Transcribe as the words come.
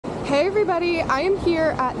Hey everybody, I am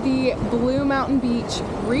here at the Blue Mountain Beach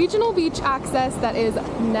Regional Beach Access that is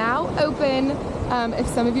now open. If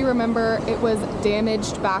some of you remember, it was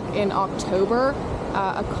damaged back in October.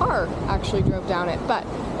 A car actually drove down it, but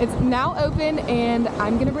it's now open and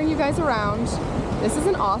I'm gonna bring you guys around. This is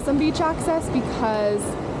an awesome beach access because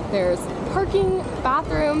there's parking,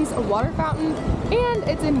 bathrooms, a water fountain, and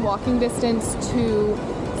it's in walking distance to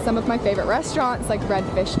some of my favorite restaurants like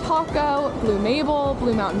Redfish Taco, Blue Mabel,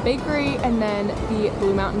 Blue Mountain Bakery, and then the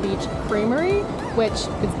Blue Mountain Beach Creamery, which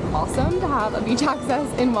is awesome to have a beach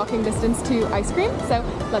access in walking distance to ice cream. So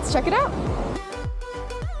let's check it out.